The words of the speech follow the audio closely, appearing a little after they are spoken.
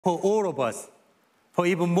for all of us. For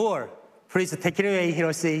even more, please take it away,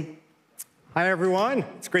 Hiroshi. Hi, everyone.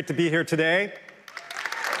 It's great to be here today.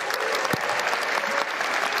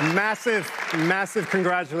 Massive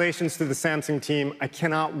congratulations to the Samsung team. I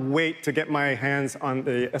cannot wait to get my hands on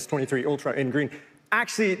the S23 Ultra in green.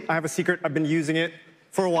 Actually, I have a secret. I've been using it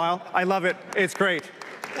for a while. I love it. It's great.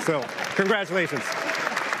 So, congratulations.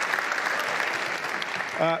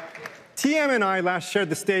 TM and I last shared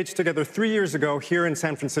the stage together 3 years ago here in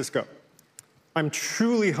San Francisco. I'm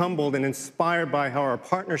truly humbled and inspired by how our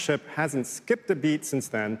partnership hasn't skipped a beat since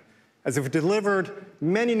then, as we've delivered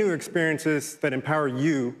many new experiences that empower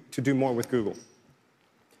you to do more with Google.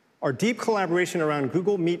 Our deep collaboration around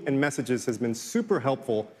Google Meet and Messages has been super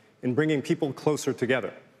helpful in bringing people closer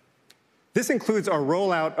together. This includes our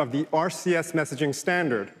rollout of the RCS messaging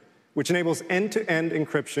standard, which enables end-to-end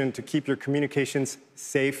encryption to keep your communications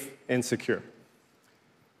safe and secure.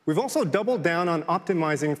 We've also doubled down on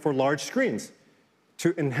optimizing for large screens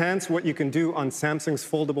to enhance what you can do on Samsung's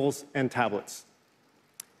foldables and tablets.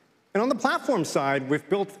 And on the platform side, we've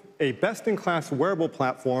built a best-in-class wearable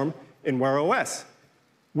platform in Wear OS.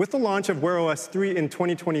 With the launch of Wear OS 3 in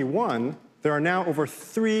 2021, there are now over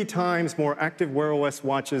 3 times more active Wear OS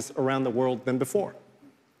watches around the world than before.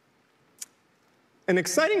 An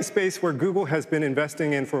exciting space where Google has been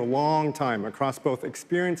investing in for a long time across both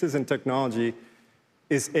experiences and technology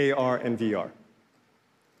is AR and VR.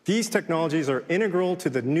 These technologies are integral to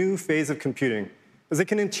the new phase of computing, as they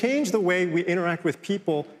can change the way we interact with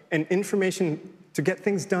people and information to get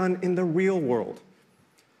things done in the real world.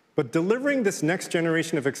 But delivering this next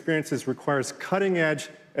generation of experiences requires cutting-edge,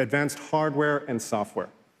 advanced hardware and software.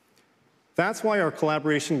 That's why our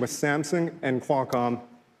collaboration with Samsung and Qualcomm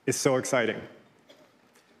is so exciting.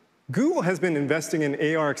 Google has been investing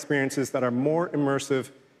in AR experiences that are more immersive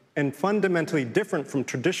and fundamentally different from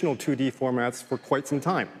traditional 2D formats for quite some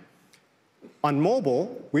time. On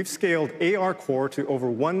mobile, we've scaled AR Core to over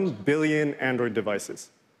 1 billion Android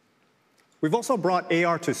devices. We've also brought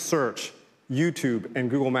AR to Search, YouTube, and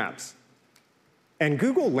Google Maps. And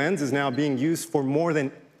Google Lens is now being used for more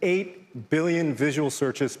than 8 billion visual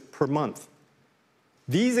searches per month.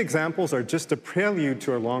 These examples are just a prelude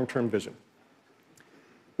to our long-term vision.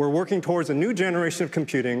 We're working towards a new generation of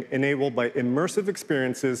computing enabled by immersive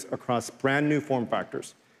experiences across brand new form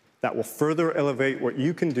factors that will further elevate what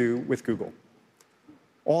you can do with Google.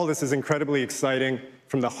 All this is incredibly exciting,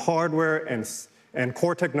 from the hardware and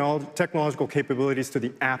core technological capabilities to the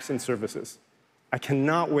apps and services. I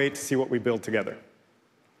cannot wait to see what we build together.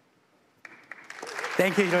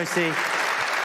 Thank you, Hiroshi.